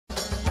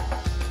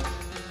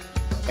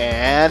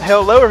And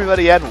hello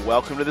everybody and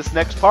welcome to this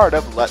next part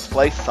of Let's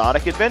Play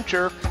Sonic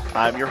Adventure.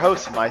 I'm your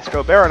host,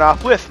 Maestro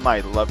Baronoff, with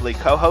my lovely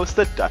co-host,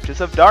 the Duchess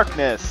of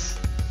Darkness.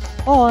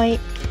 Oi.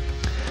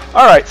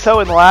 Alright, so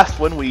in the last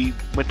one we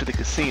went to the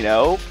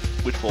casino,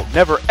 which we'll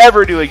never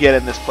ever do again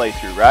in this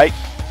playthrough, right?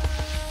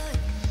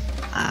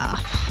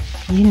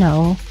 You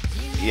know.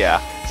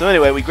 Yeah. So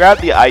anyway, we grabbed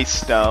the ice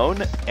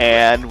stone,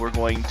 and we're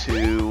going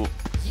to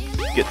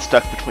get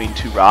stuck between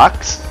two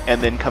rocks,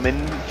 and then come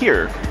in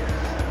here.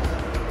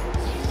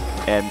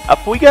 And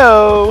up we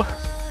go!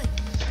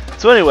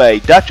 So anyway,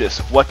 Duchess,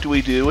 what do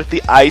we do with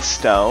the ice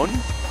stone?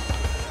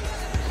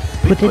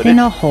 Put it in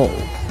a hole.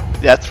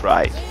 That's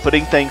right.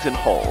 Putting things in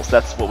holes.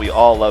 That's what we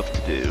all love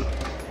to do.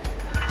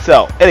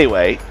 So,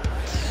 anyway,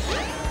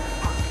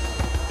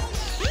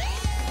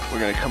 we're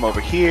going to come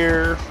over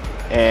here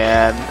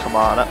and come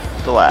on up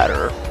the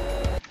ladder.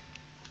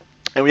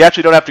 And we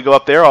actually don't have to go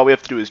up there. All we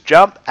have to do is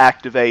jump,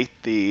 activate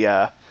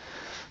the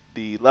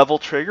level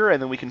trigger,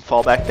 and then we can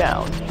fall back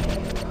down.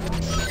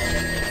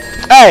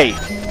 Hey!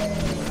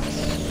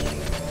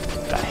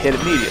 Got hit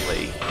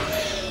immediately.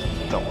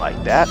 Don't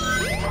like that.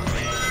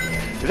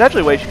 There's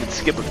actually ways you can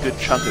skip a good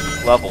chunk of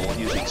this level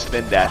using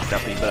spin dash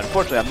jumping, but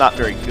unfortunately I'm not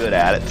very good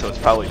at it, so it's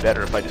probably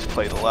better if I just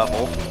play the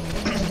level.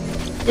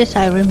 This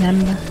I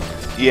remember.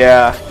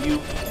 Yeah, you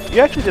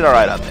actually did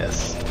alright on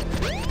this.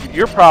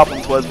 Your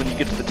problems was when you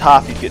get to the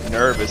top you get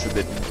nervous and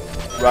then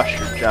rush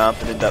your jump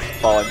and end up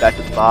falling back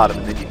to the bottom,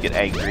 and then you get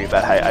angry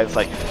about how I was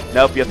like,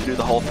 nope, you have to do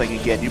the whole thing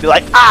again. You'd be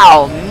like,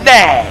 oh,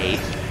 nay!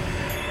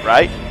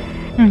 Right?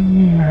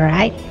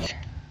 Right.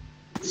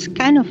 It's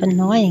kind of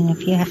annoying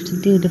if you have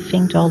to do the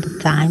things all the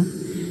time.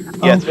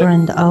 Yeah, over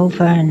and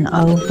over and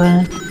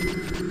over.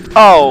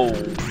 Oh,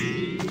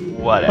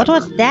 whatever. What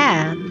was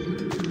that?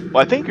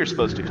 Well, I think you're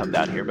supposed to come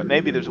down here, but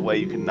maybe there's a way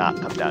you can not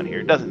come down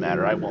here. It doesn't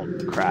matter. I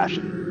won't crash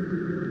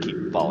and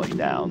keep falling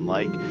down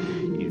like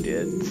you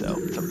did, so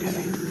it's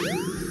okay.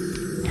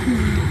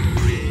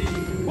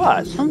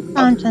 What?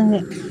 Sometimes I'm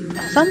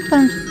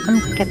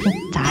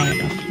getting tired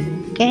of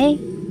you, okay?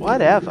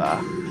 Whatever.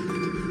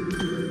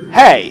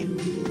 Hey!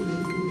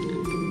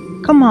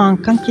 Come on,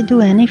 can't you do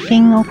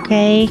anything,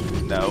 okay?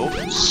 No.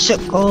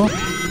 Suckle.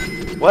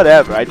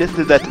 Whatever, I just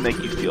did that to make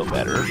you feel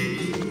better.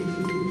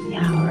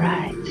 Yeah,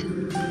 alright.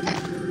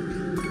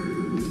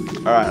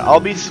 Alright, I'll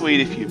be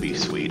sweet if you be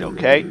sweet,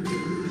 okay?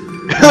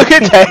 Look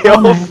at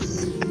Tails!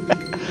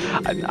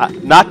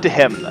 Not to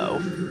him, though.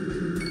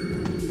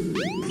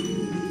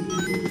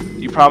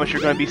 You promise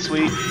you're going to be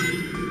sweet?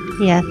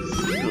 Yes.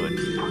 Good.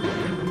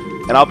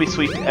 And I'll be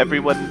sweet to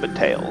everyone but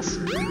Tails.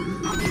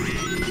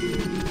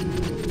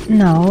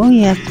 No,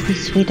 you have to be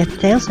sweet at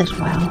Tails as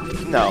well.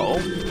 No.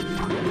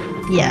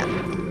 Yeah.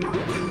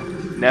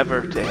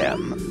 Never to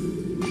him.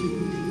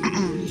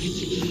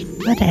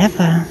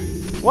 Whatever.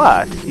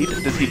 What?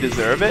 Does he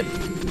deserve it?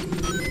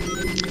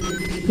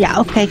 Yeah,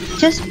 okay,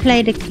 just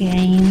play the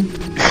game.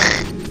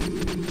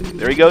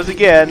 There he goes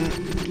again.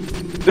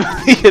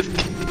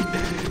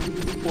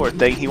 Poor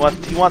thing. He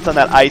wants on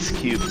that ice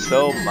cube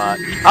so much.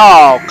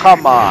 Oh,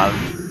 come on.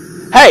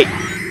 Hey!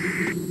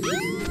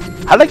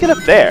 How did I get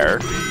up there?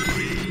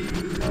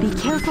 Be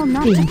careful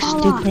not Being to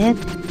fall off. stupid.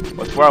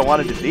 Well, it's where I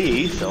wanted to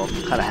be, so I'm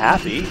kind of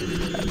happy.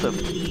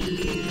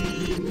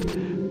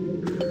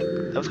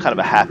 That was kind of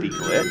a happy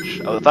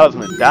glitch. I thought I was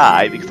going to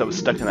die because I was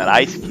stuck in that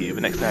ice cube,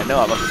 and next thing I know,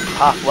 I'm up at the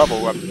top level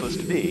where I'm supposed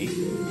to be.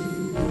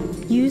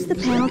 Use the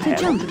panel to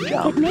jump.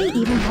 It may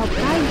even help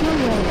guide your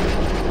way.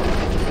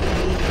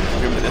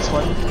 Remember this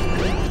one?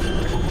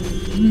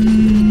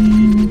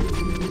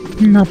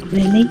 Not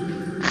really.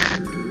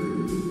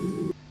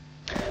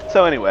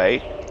 So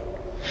anyway,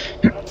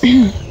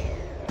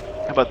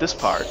 how about this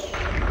part?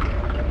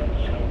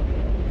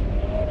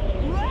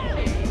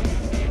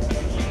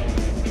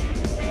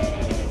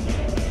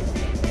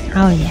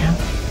 Oh yeah.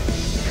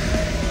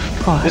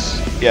 Of course.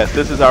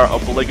 This is our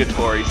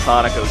obligatory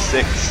Sonic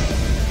 06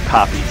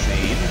 copy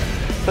scene.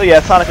 So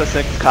yeah, Sonic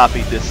 06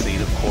 copied this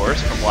scene, of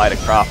course, from Light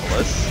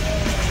Acropolis.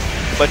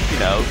 But, you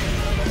know,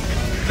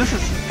 this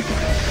is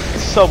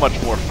so much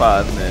more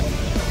fun than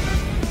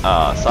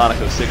Sonic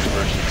 06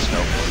 version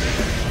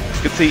snowboarding.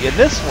 You can see, in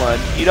this one,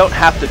 you don't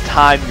have to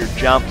time your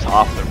jumps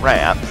off the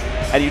ramp,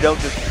 and you don't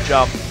just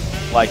jump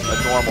like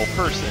a normal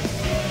person.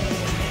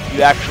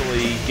 You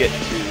actually get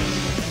to,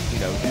 you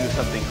know, do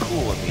something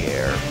cool in the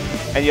air,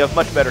 and you have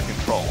much better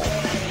control.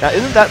 Now,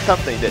 isn't that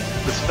something that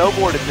the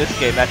snowboard in this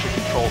game actually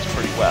controls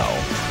pretty well?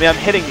 I mean, I'm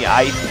hitting the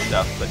ice and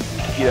stuff, but,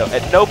 you know,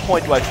 at no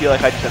point do I feel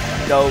like I just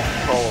have no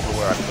control over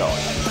where I'm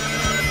going.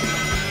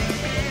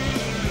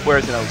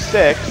 Whereas in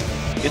 06,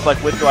 it's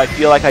like, when do I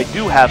feel like I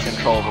do have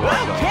control over where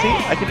I'm going? See,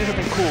 I can do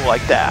something cool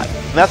like that.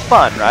 And that's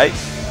fun, right?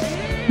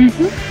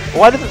 Mm-hmm.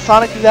 Why doesn't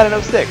Sonic do that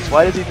in 06?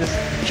 Why does he just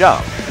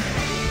jump?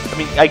 I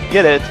mean, I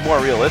get it, it's more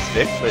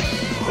realistic, but,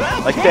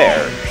 like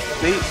there,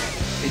 see?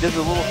 He does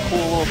a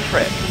cool little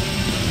trick.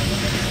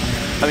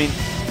 I mean,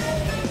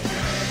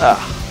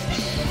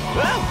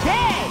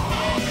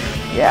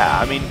 yeah,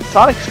 I mean,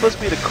 Sonic's supposed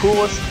to be the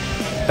coolest,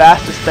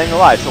 fastest thing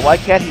alive, so why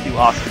can't he do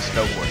awesome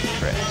snowboarding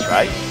tricks,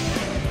 right?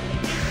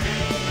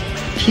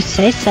 If you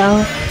say so.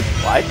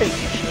 Well, I think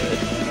you should.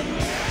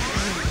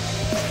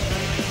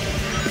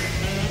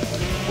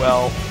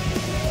 Well,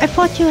 I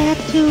thought you had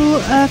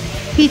to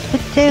compete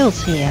with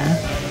Tails here.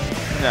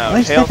 no. Or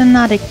is Tails, that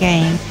another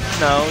game?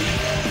 no,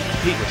 you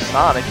compete with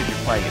Sonic if you're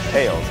playing as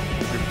Tails.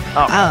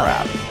 Oh,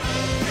 crap.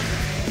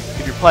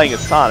 If you're playing as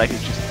Sonic,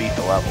 it's just beat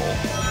the level.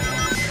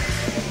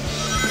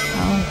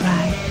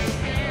 Alright.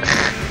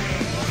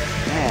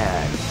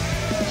 Man.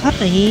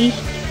 Sorry.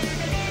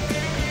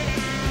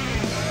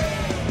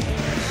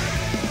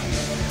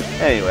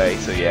 Anyway,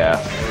 so yeah,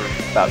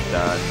 we're about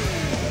done.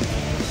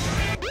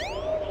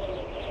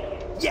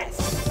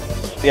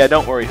 Yes. Yeah,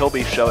 don't worry, he'll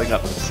be showing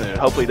up soon.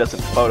 Hopefully he doesn't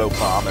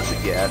photobomb us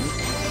again.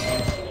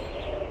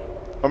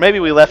 Or maybe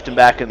we left him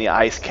back in the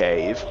ice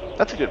cave.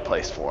 That's a good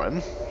place for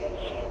him.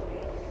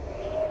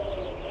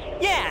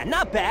 Yeah,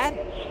 not bad.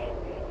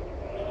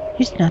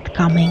 He's not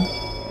coming.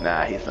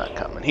 Nah, he's not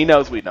coming. He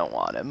knows we don't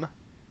want him.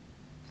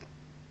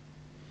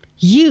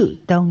 You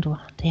don't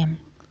want him.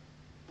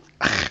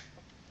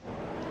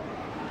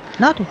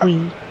 Not we.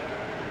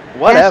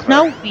 Whatever. There's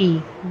no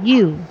we.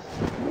 You.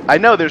 I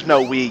know there's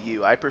no Wii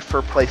U. I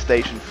prefer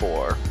PlayStation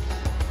 4.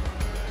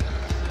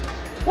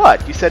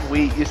 What? You said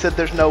you said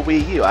there's no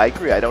Wii U. I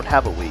agree. I don't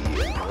have a Wii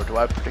U, nor do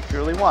I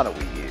particularly want a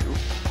Wii U.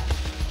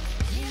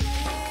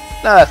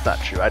 No, that's not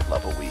true. I'd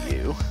love a Wii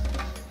U.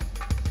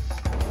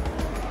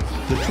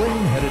 The train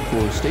headed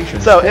for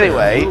station. So Square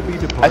anyway, will be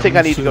I think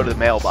I need to departing go to the soon.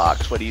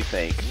 mailbox. What do you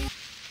think?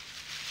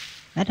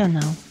 I don't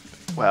know.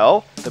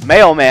 Well, the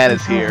mailman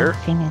is here.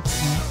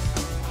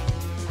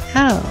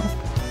 Oh.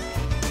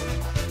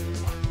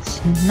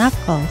 It's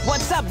Knuckles.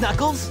 What's up,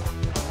 Knuckles?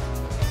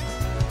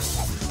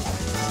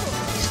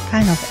 He's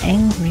kind of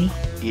angry.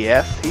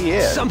 Yes, he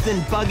is. Something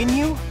bugging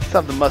you?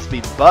 Something must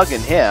be bugging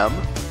him.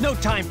 No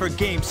time for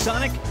games,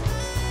 Sonic.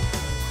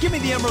 Give me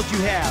the emerald you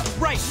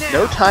have, right now.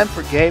 No time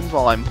for games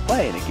while I'm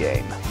playing a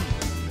game.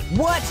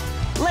 What?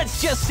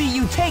 Let's just see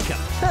you take them.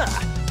 Huh.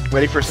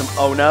 Ready for some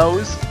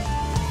oh-no's?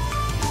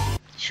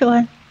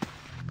 Sure.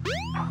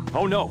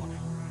 Oh no.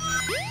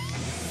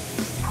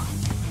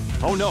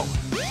 Oh no.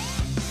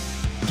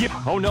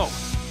 Oh no.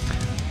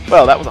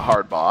 Well, that was a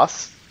hard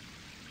boss.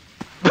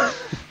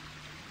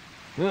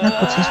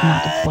 Knuckles is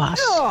not a boss.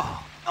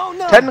 Oh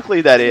no.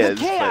 Technically that The is,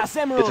 Chaos but it's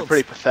a Emeralds.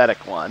 pretty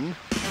pathetic one.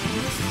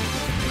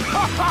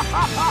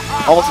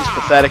 Almost as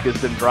pathetic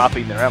as them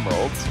dropping their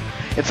emeralds.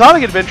 In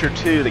Sonic Adventure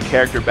 2, the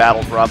character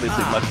battles were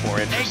obviously much more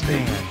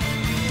interesting.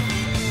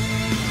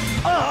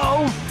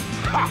 Oh.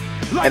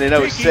 And in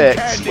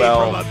 06,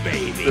 well,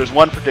 there's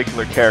one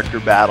particular character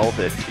battle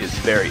that is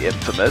very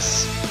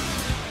infamous.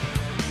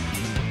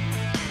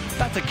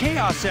 That's a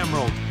Chaos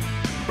Emerald.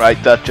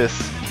 Right,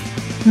 Duchess?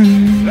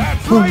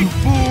 That's right,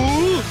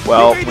 fool.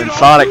 Well, when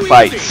Sonic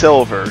fights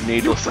Silver,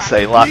 needless to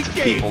say, lots of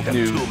people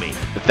knew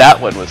that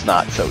that one was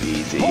not so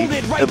easy. Hold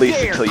it right At least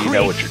there, until you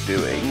know Chris. what you're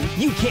doing.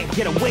 You can't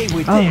get away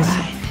with this.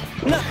 Alright.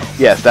 Knuckles,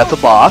 Yes, that's a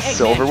boss. Eggman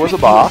Silver was a tricked you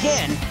boss.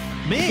 again.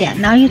 Me? Yeah,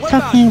 now you're What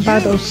talking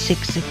about you?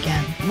 06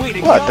 again. Way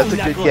to What? go, That's a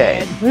good Knucklehead.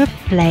 game. We're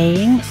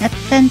playing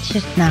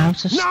Adventures now,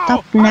 so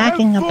stop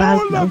nagging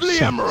about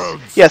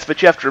 06. Yes,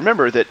 but you have to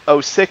remember that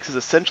 06 is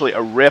essentially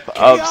a rip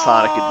of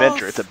Sonic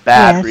Adventure. It's a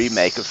bad Yes,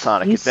 remake of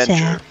Sonic you Adventure.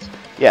 said.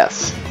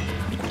 Yes.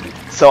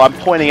 So I'm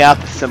pointing out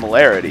the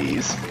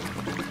similarities.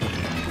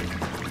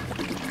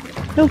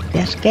 Look,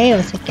 there's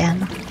Chaos again.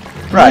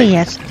 Right. Now he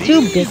has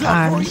two big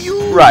arms.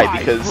 Right,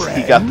 because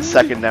he got the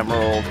second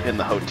emerald in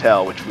the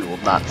hotel, which we will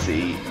not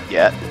see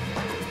yet.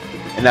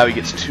 And now he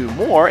gets two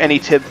more, and he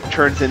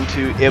turns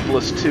into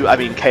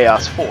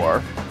Chaos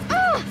 4.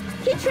 Oh,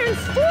 he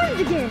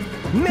transformed again.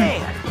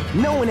 Man,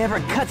 no one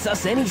ever cuts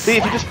us any See,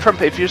 slack.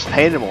 if you just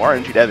painted him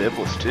orange, you'd have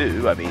Iblis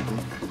too. I mean,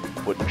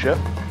 wouldn't you?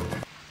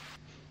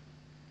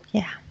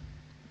 Yeah.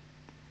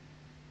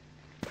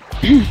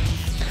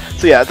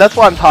 So yeah, that's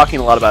why I'm talking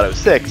a lot about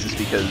 06, is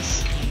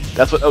because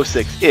that's what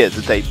 06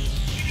 is.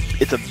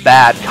 It's a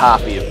bad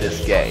copy of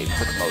this game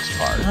for the most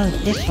part. Oh,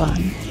 this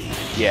one.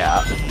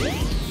 Yeah.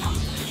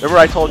 Remember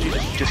I told you to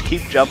just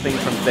keep jumping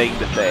from thing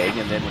to thing,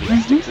 and then when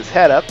he sticks his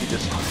head up, you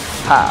just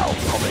pow,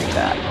 homing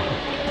attack.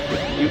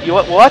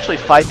 We'll actually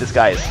fight this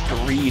guy as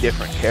 3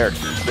 different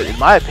characters, but in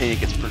my opinion, it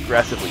gets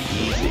progressively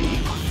easy.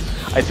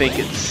 I think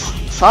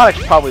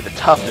Sonic's probably the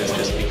toughest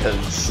just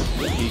because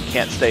you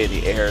can't stay in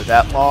the air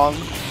that long.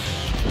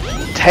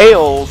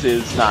 Tails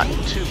is not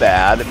too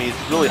bad. I mean,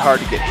 it's really hard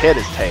to get hit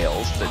as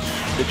Tails, but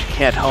you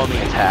can't homing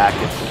attack,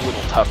 it's a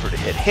little tougher to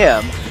hit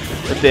him.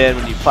 But then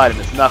when you fight him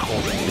as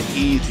Knuckles, it's the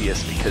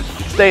easiest because you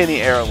can stay in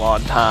the air a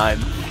long time,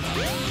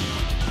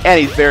 and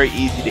he's very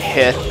easy to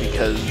hit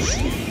because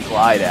you can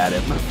glide at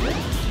him.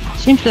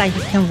 Seems like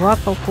you can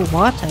walk over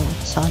water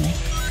with Sonic.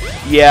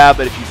 Yeah,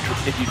 but if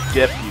you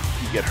dip,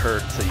 you get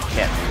hurt, so you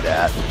can't do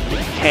that. You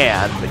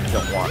can, but you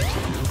don't want to.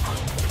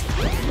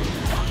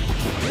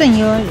 Then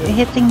you're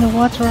hitting the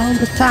water all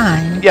the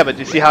time. Yeah, but do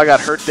you see how I got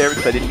hurt there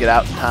because I didn't get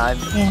out in time?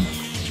 Yeah.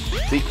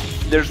 See,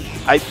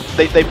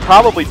 they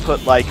probably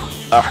put like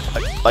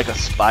a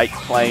spike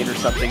plane or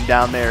something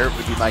down there,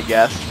 would be my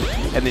guess,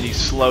 and then you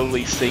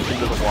slowly sink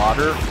into the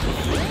water.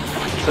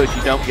 So so if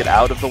you don't get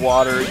out of the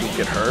water, you'll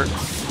get hurt,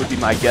 would be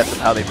my guess of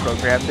how they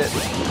programmed it.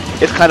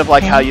 It's kind of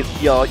like how you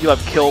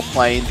have kill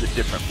planes at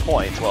different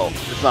points. Well,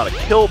 it's not a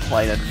kill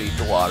plane underneath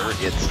the water,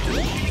 it's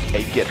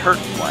a get hurt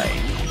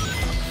plane.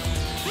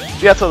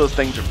 So that's how those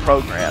things are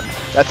programmed.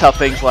 That's how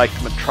things like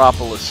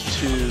Metropolis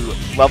 2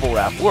 level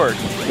wrap work,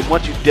 is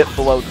once you dip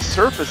below the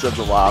surface of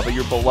the lava,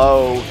 you're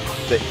below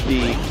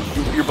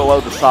you're below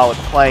the solid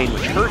plane,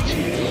 which hurts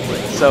you,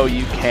 so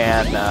you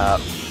can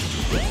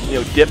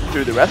dip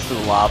through the rest of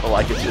the lava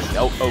like it's just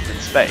open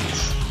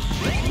space.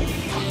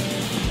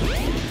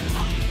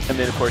 And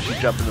then of course you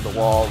jump into the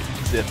wall,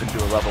 zip, and do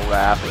a level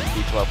wrap, and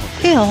each level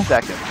in 60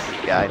 seconds.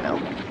 Yeah, I know.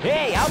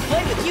 Hey, I'll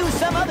play with you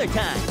some other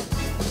time.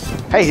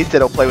 Hey, he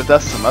said he'll play with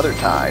us some other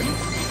time.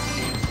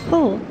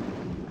 Cool.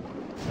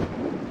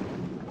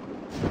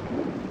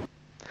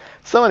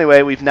 So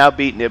anyway, we've now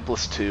beaten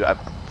Iblis 2.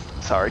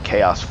 Sorry,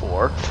 Chaos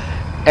 4.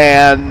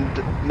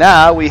 And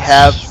now we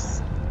have...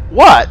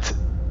 What?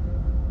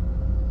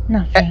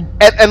 Nothing.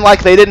 And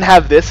like they didn't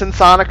have this in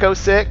Sonic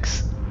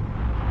 06?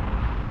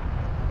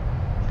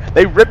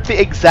 They ripped the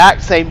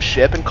exact same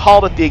ship and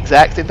called it the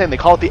exact same thing. They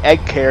called it the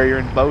egg carrier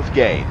in both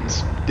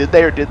games. Did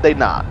they or did they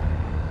not?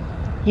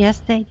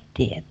 Yes, they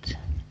did.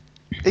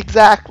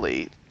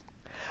 Exactly.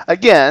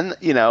 Again,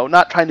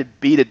 not trying to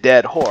beat a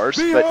dead horse,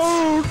 but,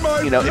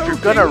 if you're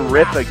gonna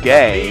rip a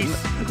game,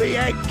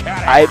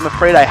 I'm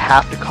afraid I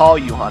have to call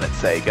you on it,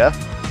 Sega.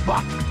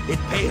 But it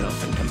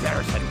pales in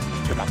comparison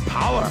to the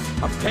power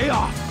of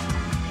chaos.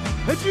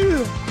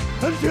 Adieu,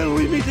 until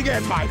we meet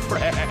again, my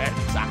friends.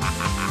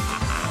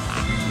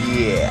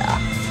 Yeah.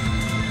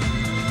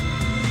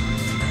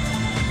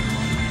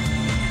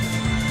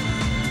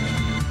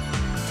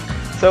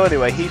 So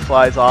anyway, he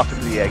flies off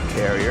into the egg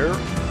carrier,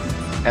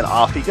 and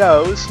off he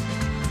goes.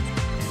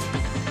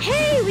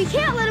 Hey, we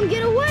can't let him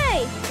get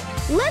away!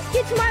 Let's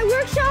get to my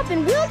workshop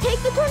and we'll take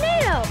the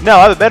tornado! No,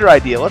 I have a better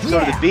idea. Let's go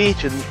to the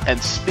beach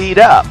and speed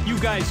up. You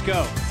guys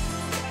go.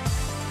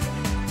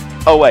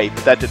 Oh wait,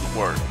 but that didn't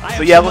work.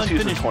 So yeah, let's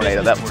use the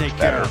tornado. That works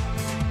better.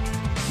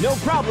 No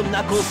problem,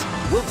 Knuckles.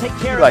 We'll take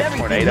care You of like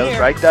everything tornadoes,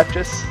 here. right,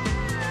 Duchess?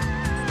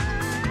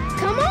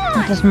 Come on!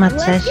 Not as much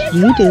let's as get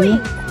you do. going.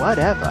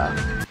 Whatever.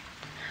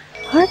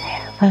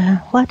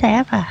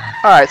 Whatever.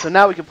 Alright, so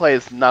now we can play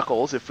as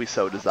Knuckles if we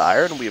so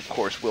desire, and we of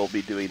course will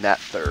be doing that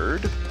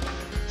third.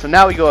 So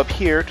now we go up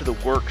here to the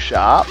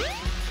workshop,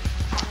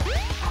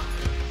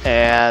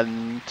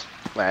 and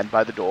land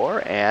by the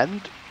door,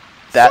 and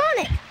that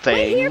Sonic, thing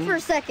wait here for a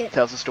second.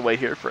 tells us to wait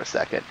here for a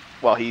second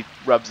while he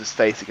rubs his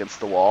face against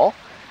the wall.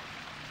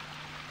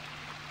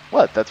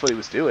 What? That's what he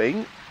was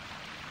doing.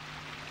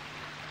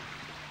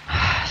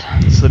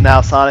 So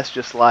now Sonic's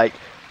just like,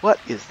 what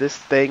is this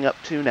thing up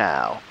to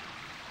now?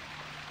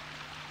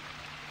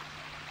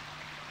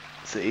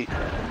 See?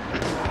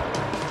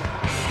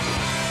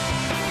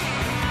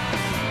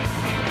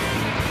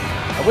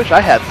 I wish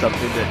I had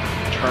something that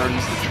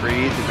turns the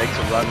trees and makes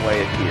a runway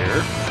in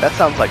here. That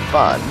sounds like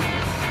fun.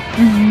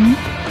 Mm-hmm.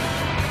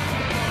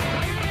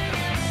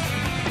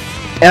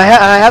 And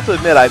I have to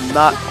admit, I'm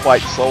not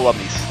quite sold on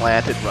the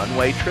slanted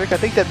runway trick. I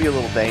think that'd be a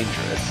little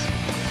dangerous.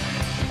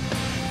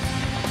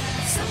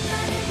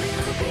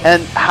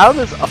 And how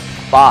does a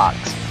fox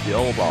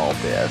build all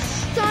this?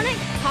 Sonic,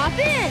 hop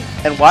in!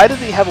 And why does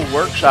he have a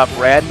workshop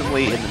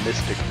randomly in the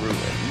Mystic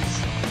Ruins?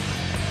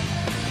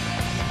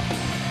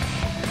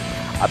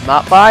 I'm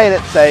not buying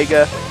it,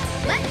 Sega.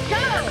 Let's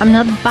go! I'm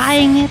not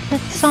buying it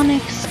that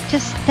Sonic's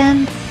just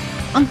stand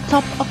on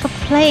top of a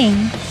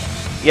plane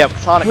Yeah, but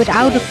Sonic's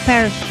without cool. a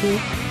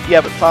parachute.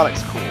 Yeah, but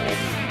Sonic's cool.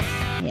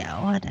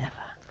 Yeah, whatever.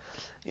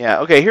 Yeah,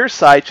 okay, here's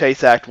Side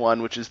Chase Act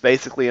 1, which is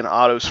basically an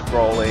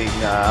auto-scrolling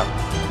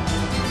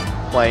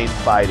plane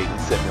fighting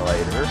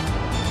simulator.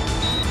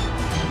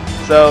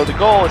 So the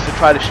goal is to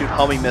try to shoot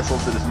homing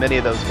missiles at as many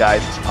of those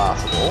guys as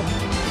possible.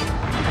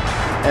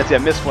 And see, I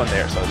missed one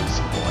there, so I'll lose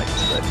some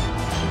points, but...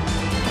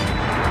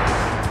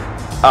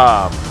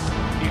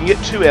 you can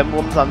get 2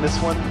 emblems on this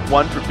one.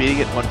 One for beating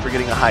it, one for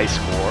getting a high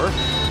score.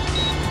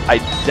 I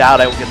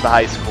doubt I will get the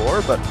high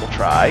score, but we'll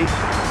try.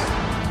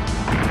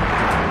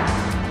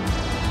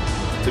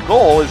 The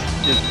goal is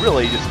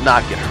really just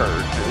not get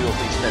hurt, but we'll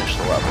at least finish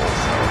the level.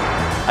 So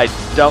I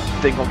don't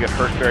think we'll get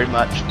hurt very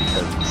much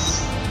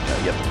because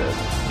you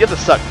have to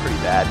suck pretty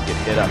bad to get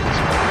hit up this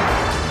way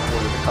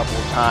a couple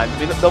of times. I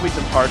mean, there'll be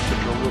some parts that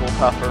are a little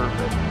tougher,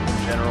 but in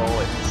general,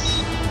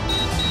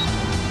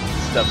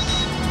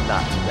 stuff's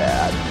not too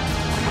bad.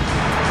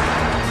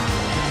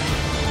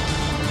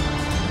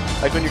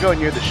 Like when you're going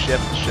near the ship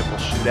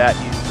will shoot at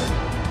you, but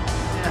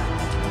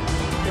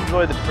yeah,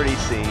 enjoy the pretty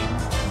scene,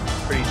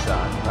 pretty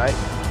sun, right?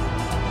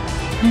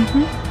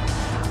 Mm-hmm.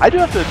 I do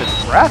have to admit,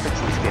 the graphics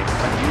in this game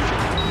are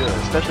unusually good,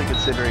 especially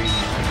considering,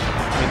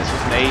 this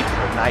was made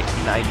for a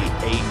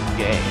 1998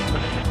 game.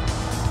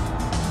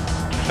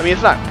 I mean,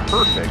 it's not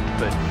perfect,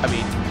 but,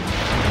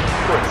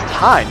 for its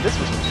time, this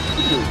was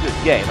a really good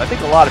game. I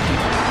think a lot of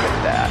people forget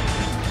that.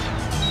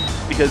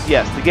 Because,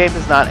 yes, the game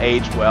has not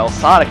aged well,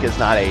 Sonic has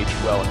not aged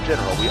well in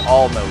general, we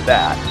all know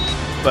that.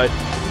 But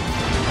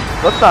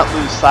let's not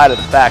lose sight of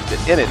the fact that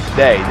in its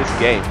day, this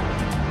game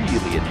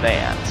really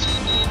advanced.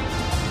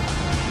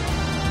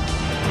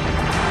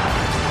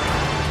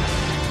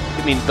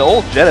 I mean, the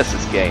old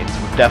Genesis games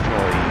were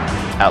definitely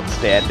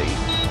outstanding.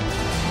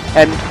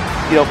 And,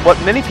 you know, what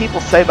many people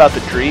say about the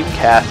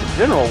Dreamcast in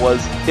general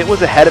was it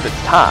was ahead of its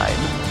time.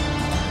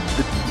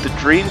 The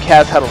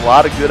Dreamcast had a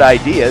lot of good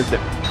ideas that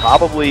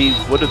probably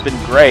would have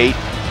been great,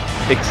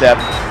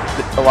 except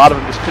that a lot of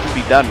them just couldn't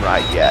be done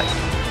right yet.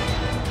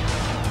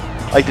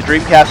 Like, the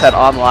Dreamcast had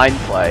online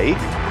play.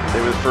 They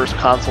were the first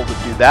console to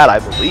do that, I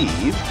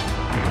believe.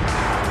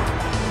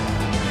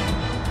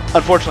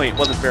 Unfortunately, it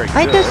wasn't very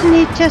Why good. doesn't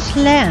he just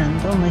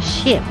land on a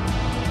ship?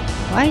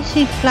 Why is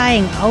he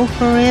flying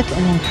over it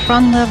and in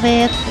front of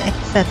it,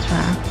 etc.?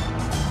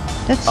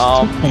 That's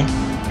stupid.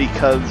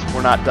 Because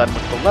we're not done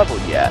with the level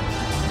yet.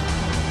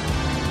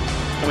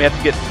 And we have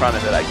to get in front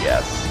of it, I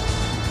guess.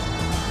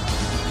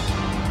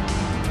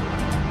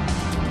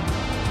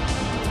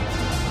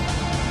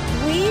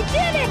 We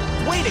did it!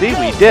 Way to See, go,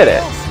 we did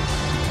it.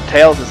 Tails.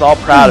 Tails is all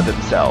proud of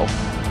himself.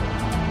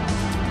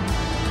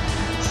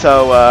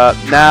 So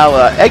now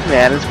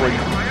Eggman is where you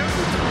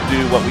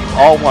do what we've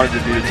all wanted to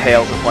do to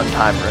Tails at one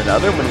time or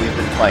another when we've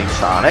been playing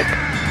Sonic.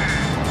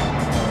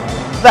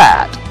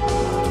 That.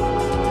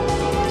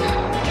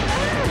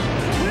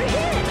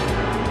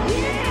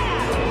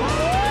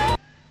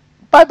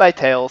 Bye-bye,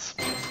 Tails.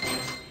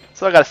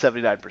 So I got a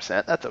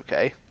 79%. That's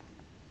okay.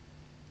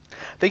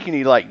 I think you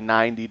need like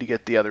 90 to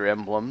get the other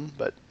emblem,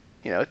 but,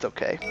 you know, it's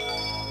okay.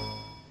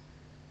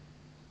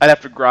 I'd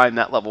have to grind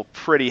that level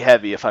pretty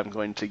heavy if I'm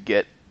going to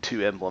get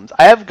 2 emblems.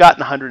 I have gotten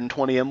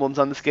 120 emblems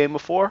on this game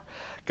before.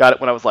 Got it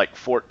when I was like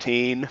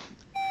 14,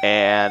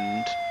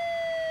 and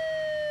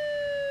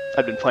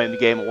I've been playing the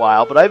game a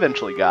while, but I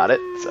eventually got it,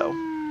 so.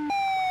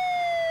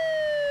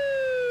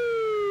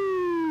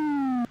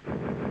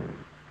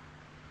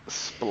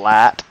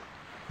 Splat.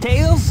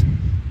 Tails?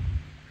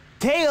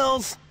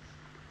 Tails?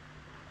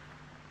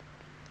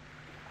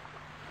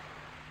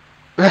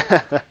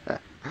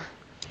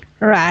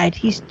 Right,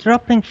 he's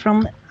dropping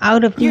from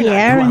out of the You're not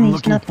air who and I'm he's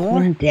looking not for.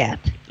 even dead.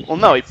 Well,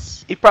 no,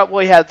 he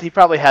probably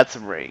had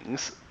some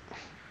rings.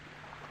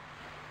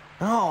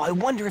 Oh, I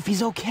wonder if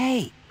he's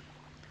okay.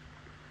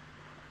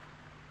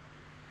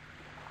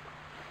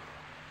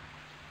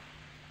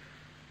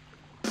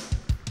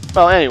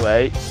 Well,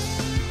 anyway,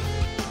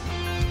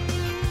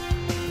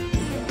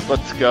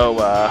 let's go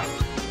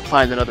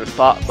find another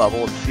thought bubble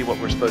and see what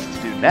we're supposed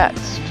to do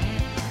next.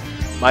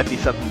 Might be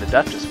something the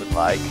Duchess would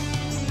like.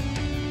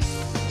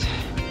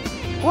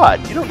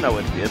 What? You don't know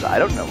what it is. I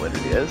don't know what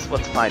it is.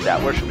 Let's find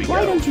out. Where should we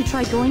Why go? don't you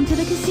try going to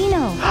the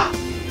casino?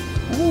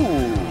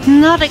 Ooh.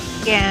 Not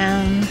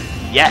again.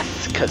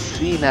 Yes,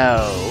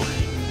 casino.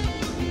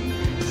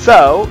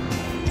 So,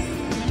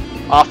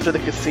 off to the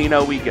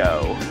casino we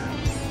go.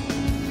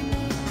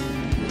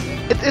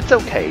 It's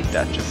okay,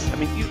 Duchess. I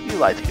mean, you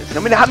like the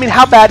casino. I mean,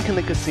 how bad can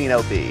the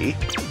casino be?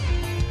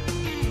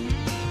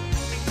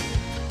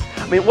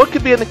 I mean, what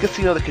could be in the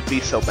casino that could be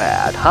so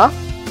bad, huh?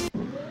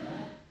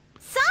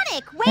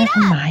 Sonic, wait Never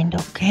up! mind,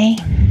 okay?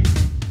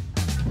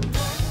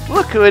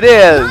 Look who it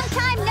is! Long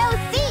time no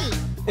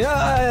see!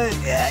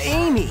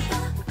 Amy.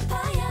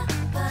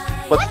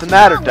 What's the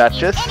matter,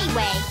 Duchess?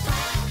 Anyway,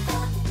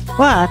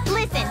 What?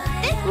 listen,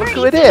 this Look birdie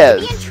who it seems to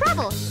is. be in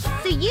trouble,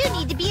 so you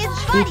need to be his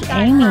Sweet bodyguard for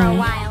a Amy.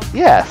 while.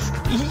 Yes.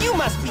 You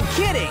must be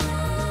kidding.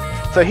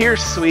 So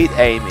here's Sweet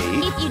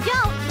Amy, If you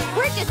don't,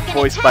 we're just gonna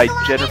voiced by tag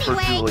along Jennifer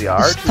anyway.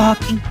 Juilliard.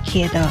 Stalking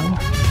kiddo.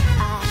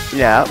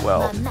 Yeah,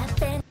 well.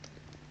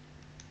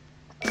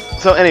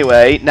 So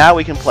anyway, now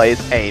we can play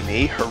as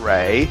Amy.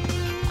 Hooray.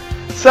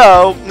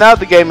 So, now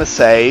the game is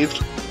saved,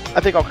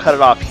 I think I'll cut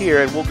it off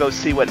here and we'll go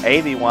see what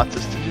Amy wants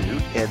us to do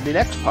in the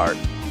next part.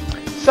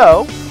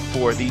 So,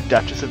 for the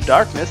Duchess of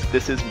Darkness,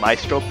 this is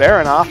Maestro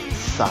Baronoff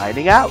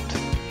signing out.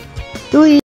 Doei!